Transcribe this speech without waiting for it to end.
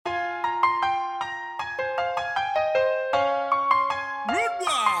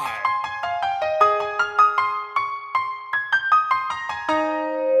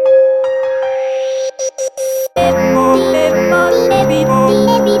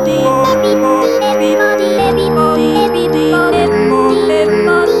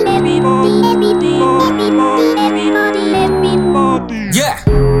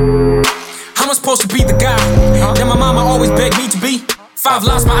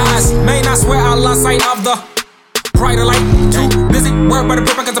eyes. Man, I swear I lost sight of the brighter light. Too busy, worried about the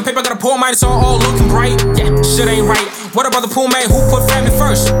paper, cause the paper got a poor mind, it's all looking bright. Yeah, shit ain't right. What about the poor man who put family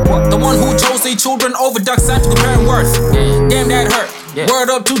first? The one who chose their children over ducks out to comparing worth. Damn, that hurt. Word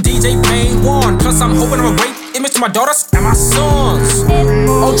up to DJ Payne One. Plus I'm hoping I'm a great image to my daughters and my sons.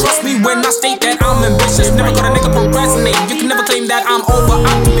 Oh, trust me when I state that I'm ambitious. Never gonna nigga procrastinate. You can never claim that I'm over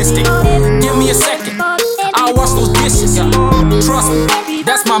optimistic. Give me a second, I'll wash those dishes. Trust me,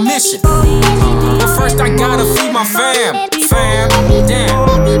 that's my mission. But first I gotta feed my fam.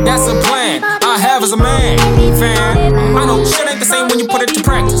 Damn, that's a plan I have as a man. Fam, I know shit ain't the same when you put it to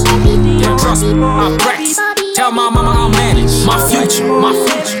practice. Yeah, trust me, I practice. Tell my mama I'll manage my future.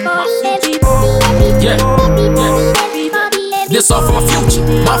 Yeah. This all for my future.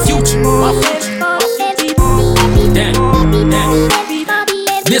 Damn.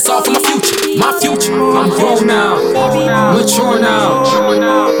 This all for my future. I'm grown now, mature now.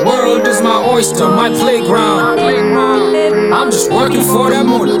 World is my oyster, my playground. I'm just working for that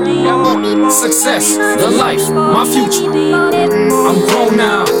moolah. Success, the life, my future. I'm grown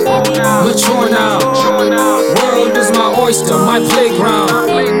now, mature now. World is my oyster, my playground.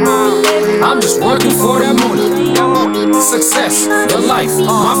 I'm just working for that moolah. Success, the life,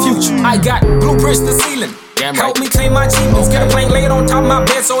 my future. I got blueprints to the ceiling. Help me claim my achievements. Get a plane laid on top of my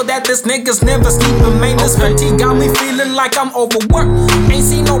bed so that this niggas never sleepin'. Man, this fatigue got me feeling like I'm overworked. Ain't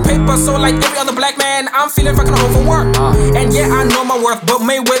seen no paper, so like every other black man, I'm feeling fucking overworked. And yeah, I know my worth, but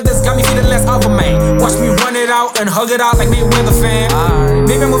Mayweather's got me feeling less of a man. Watch me run it out and hug it out like Mayweather fan.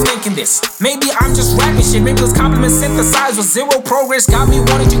 Maybe I'm overthinking this. Maybe I'm just rapping shit. Maybe those compliments synthesized with zero progress got me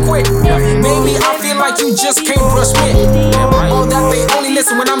wanting to quit. Maybe I feel like you just can't brush me. Or that they only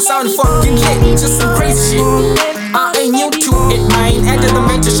listen when I'm sounding fucking lit. Just some crazy shit. I ain't new to it, man. Added the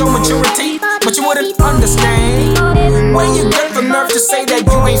man to show maturity, but you wouldn't understand. Where you get the nerve to say that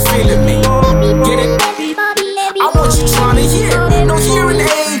you ain't feeling me? Get it? I want you trying to hear. No hearing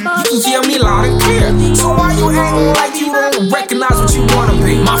aid, you can hear me loud and clear. So why you acting like you don't recognize what you wanna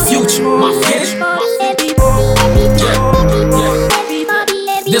be? My future, get it? Yeah.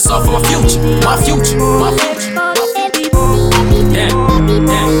 This all for my future. Damn.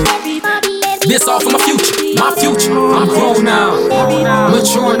 This all for my future. I'm grown now,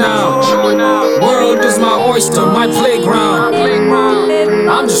 mature now. World is my oyster, my playground.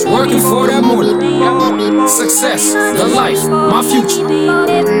 I'm just working for that moolah. Success, the life, my future.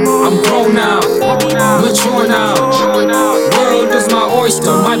 I'm grown now, mature now. World is my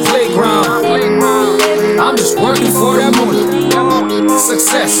oyster, my playground. I'm just working for that moolah.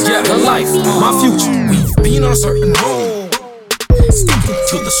 Success, the life, my future. We've been on a certain road, sticking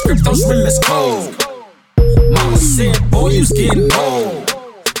to the script, those real as cold. Mama said, boy, you's getting old.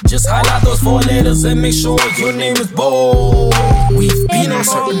 Just highlight those 4 letters and make sure your name is bold. We've been on a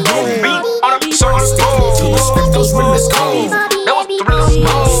certain road, sticking to the script, those real as cold.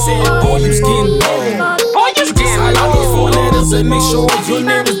 Mama said, boy, you's getting old. Just highlight those 4 letters and make sure your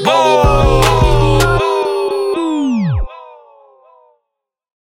name is bold.